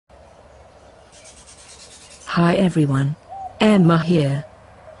Hi everyone. Emma here.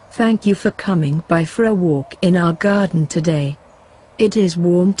 Thank you for coming by for a walk in our garden today. It is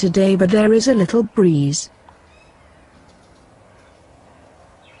warm today, but there is a little breeze.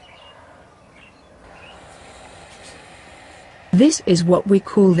 This is what we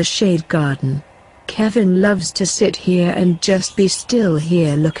call the shade garden. Kevin loves to sit here and just be still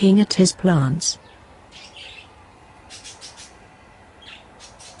here looking at his plants.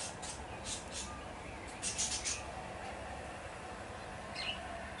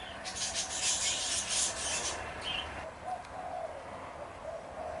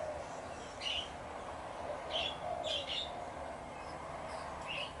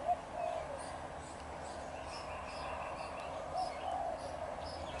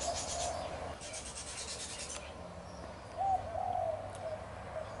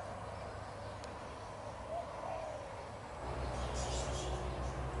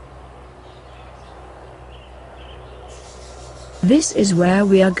 This is where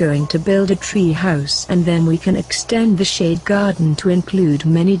we are going to build a tree house, and then we can extend the shade garden to include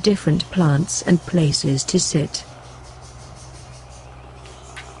many different plants and places to sit.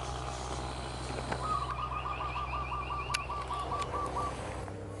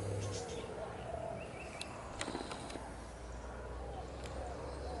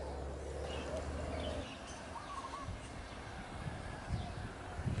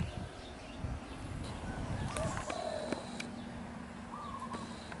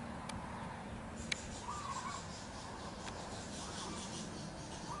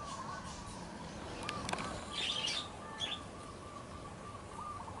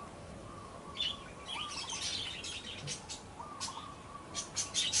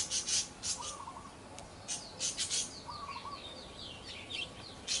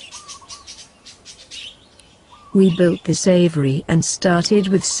 We built this aviary and started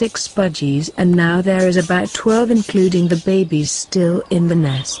with 6 budgies, and now there is about 12 including the babies still in the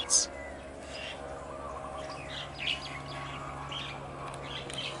nests.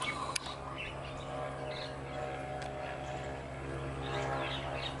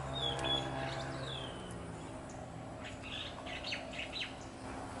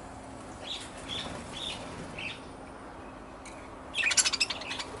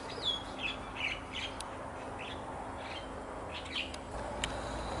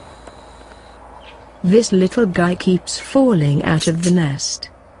 This little guy keeps falling out of the nest.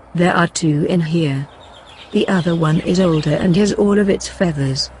 There are 2 in here. The other one is older and has all of its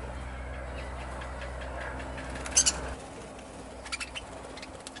feathers.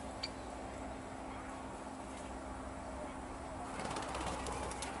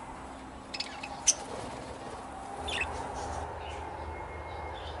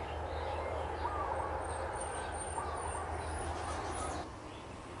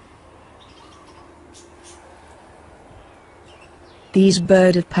 These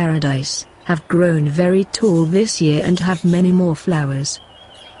bird of paradise have grown very tall this year and have many more flowers.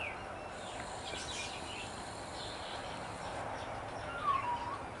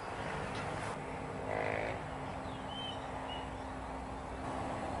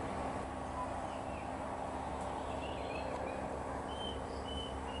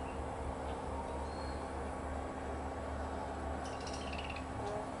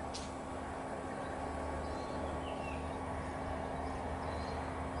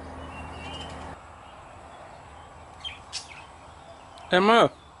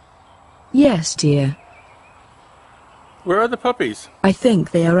 Emma, Yes, dear. where are the puppies? I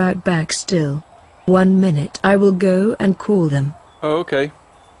think they are out back still. 1 minute, I will go and call them. Oh, okay.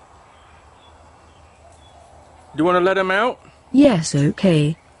 Do you want to let them out? Yes,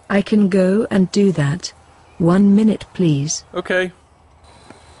 okay. I can go and do that. 1 minute, please. Okay.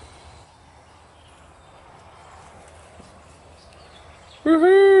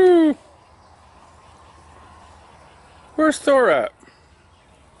 Woohoo! Where's Thor at?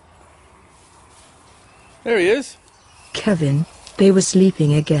 There he is. Kevin, they were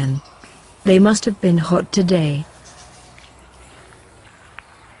sleeping again. They must have been hot today.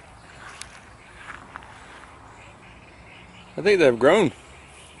 I think they've grown.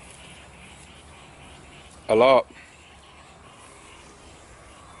 A lot.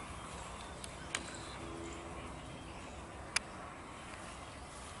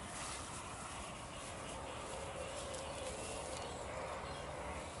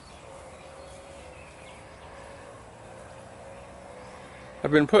 I've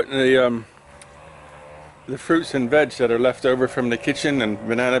been putting the fruits and veg that are left over from the kitchen, and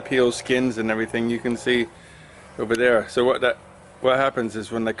banana peels, skins and everything you can see over there. So what happens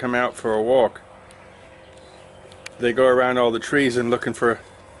is when they come out for a walk, they go around all the trees and looking for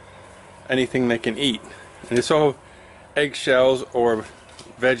anything they can eat. And it's all eggshells or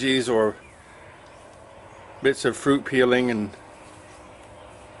veggies or bits of fruit peeling, and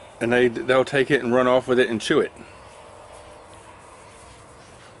they'll take it and run off with it and chew it.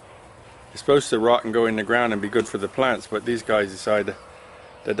 It's supposed to rot and go in the ground and be good for the plants, but these guys decide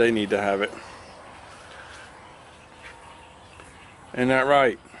that they need to have it. Isn't that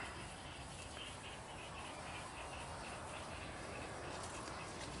right?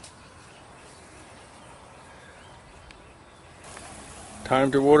 Time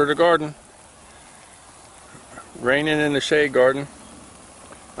to water the garden. Raining in the shade garden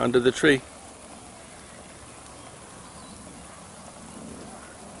under the tree.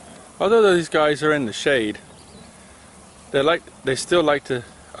 Although these guys are in the shade, they still like a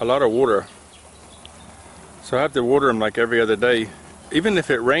lot of water. So I have to water them like every other day, even if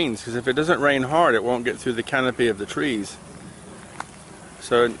it rains, because if it doesn't rain hard, it won't get through the canopy of the trees.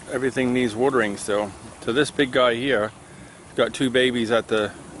 So everything needs watering still. So this big guy here got two babies at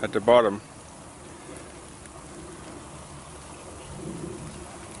the bottom.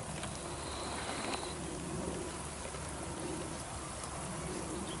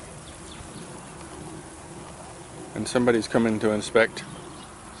 And somebody's coming to inspect.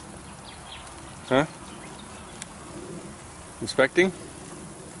 Huh? Inspecting?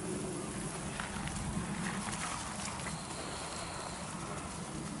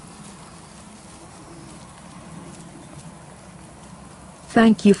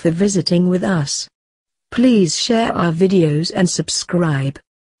 Thank you for visiting with us. Please share our videos and subscribe.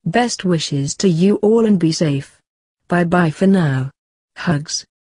 Best wishes to you all and be safe. Bye bye for now. Hugs.